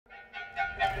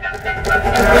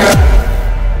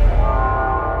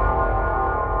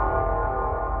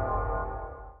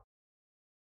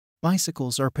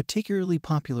Bicycles are particularly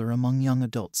popular among young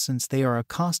adults since they are a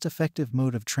cost-effective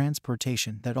mode of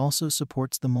transportation that also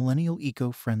supports the millennial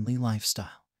eco-friendly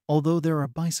lifestyle. Although there are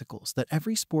bicycles that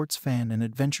every sports fan and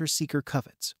adventure seeker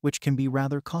covets, which can be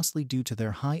rather costly due to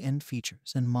their high-end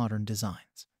features and modern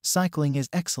designs. Cycling is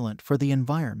excellent for the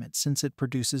environment since it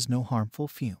produces no harmful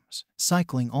fumes.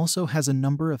 Cycling also has a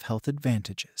number of health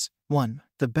advantages. 1.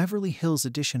 The Beverly Hills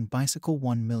Edition Bicycle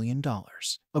 $1 million.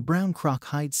 A brown croc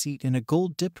hide seat and a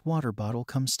gold-dipped water bottle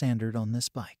come standard on this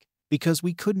bike. Because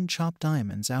we couldn't chop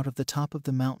diamonds out of the top of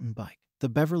the mountain bike, the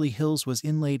Beverly Hills was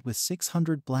inlaid with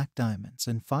 600 black diamonds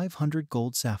and 500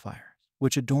 gold sapphires,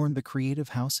 which adorned the Creative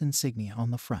House insignia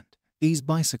on the front. These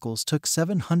bicycles took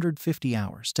 750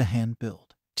 hours to hand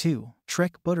build. 2.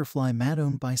 Trek Butterfly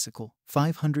Madone Bicycle,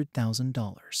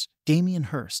 $500,000. Damien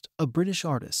Hirst, a British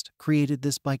artist, created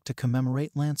this bike to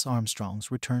commemorate Lance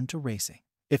Armstrong's return to racing.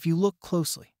 If you look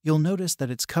closely, you'll notice that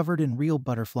it's covered in real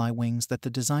butterfly wings that the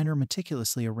designer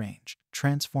meticulously arranged,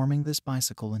 transforming this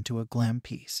bicycle into a glam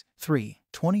piece. 3.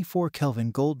 24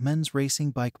 Kelvin Gold Men's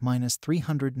Racing Bike minus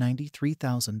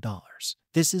 $393,000.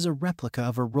 This is a replica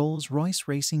of a Rolls-Royce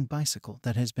racing bicycle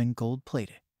that has been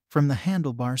gold-plated. From the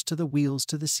handlebars to the wheels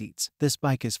to the seats, this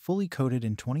bike is fully coated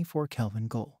in 24 Kelvin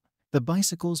gold. The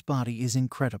bicycle's body is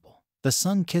incredible. The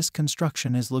sun-kissed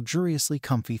construction is luxuriously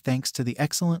comfy thanks to the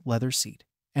excellent leather seat,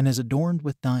 and is adorned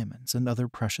with diamonds and other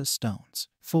precious stones.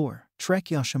 4. Trek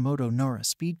Yoshimoto Nara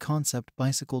Speed Concept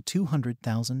Bicycle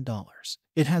 $200,000.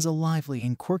 It has a lively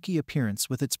and quirky appearance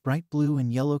with its bright blue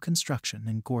and yellow construction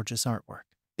and gorgeous artwork.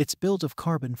 It's built of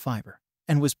carbon fiber,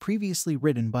 and was previously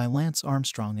ridden by Lance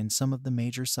Armstrong in some of the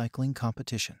major cycling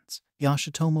competitions.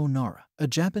 Yoshitomo Nara, a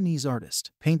Japanese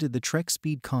artist, painted the Trek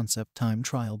Speed Concept time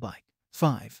trial bike.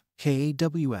 5.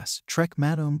 KAWS Trek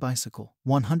Madone Bicycle,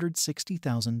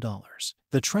 $160,000.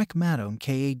 The Trek Madone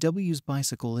KAWS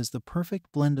bicycle is the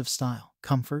perfect blend of style,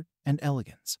 comfort, and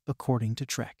elegance, according to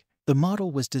Trek. The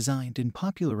model was designed and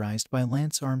popularized by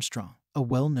Lance Armstrong, a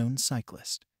well-known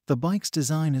cyclist. The bike's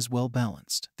design is well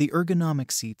balanced. The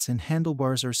ergonomic seats and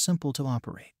handlebars are simple to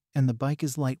operate, and the bike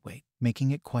is lightweight,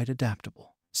 making it quite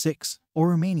adaptable. 6.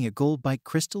 Oromania Gold Bike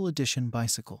Crystal Edition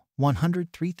Bicycle,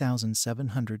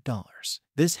 $103,700.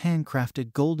 This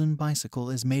handcrafted golden bicycle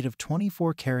is made of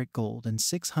 24-karat gold and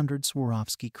 600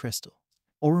 Swarovski crystals.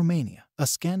 Oromania, a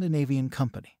Scandinavian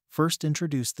company, first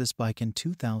introduced this bike in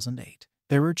 2008.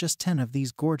 There were just 10 of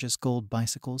these gorgeous gold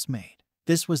bicycles made.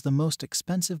 This was the most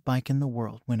expensive bike in the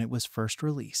world when it was first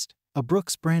released. A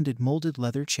Brooks-branded molded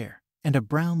leather chair and a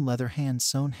brown leather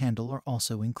hand-sewn handle are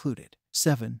also included.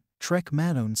 7. Trek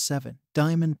Madone 7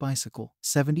 Diamond Bicycle,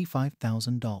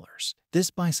 $75,000. This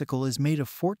bicycle is made of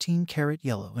 14-karat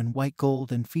yellow and white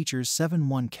gold and features 7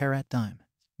 1-karat diamonds,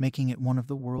 making it one of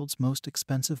the world's most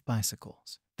expensive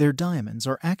bicycles. Their diamonds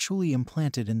are actually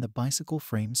implanted in the bicycle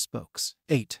frame spokes.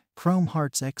 8. Chrome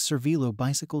Hearts X Cervelo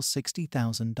Bicycle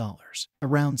 $60,000.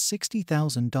 Around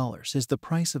 $60,000 is the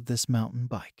price of this mountain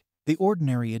bike. The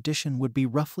ordinary edition would be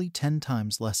roughly 10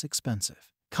 times less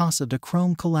expensive. Casa de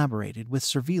Chrome collaborated with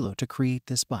Cervelo to create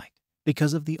this bike.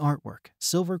 Because of the artwork,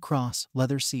 silver cross,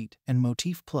 leather seat, and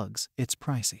motif plugs, it's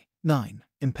pricey. 9.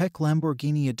 Impec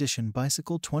Lamborghini Edition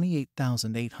Bicycle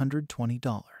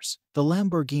 $28,820. The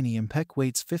Lamborghini Impec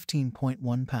weighs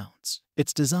 15.1 pounds.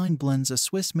 Its design blends a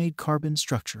Swiss-made carbon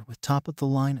structure with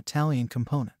top-of-the-line Italian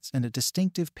components and a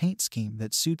distinctive paint scheme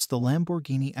that suits the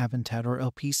Lamborghini Aventador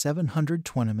LP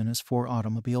 720-4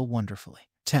 automobile wonderfully.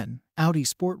 10. Audi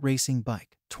Sport Racing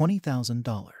Bike,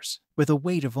 $20,000. With a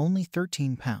weight of only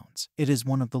 13 pounds, it is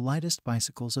one of the lightest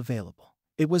bicycles available.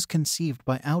 It was conceived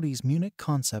by Audi's Munich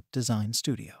Concept Design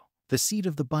Studio. The seat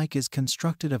of the bike is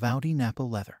constructed of Audi Nappa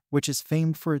leather, which is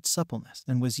famed for its suppleness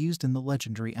and was used in the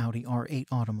legendary Audi R8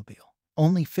 automobile.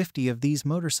 Only 50 of these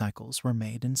motorcycles were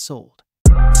made and sold.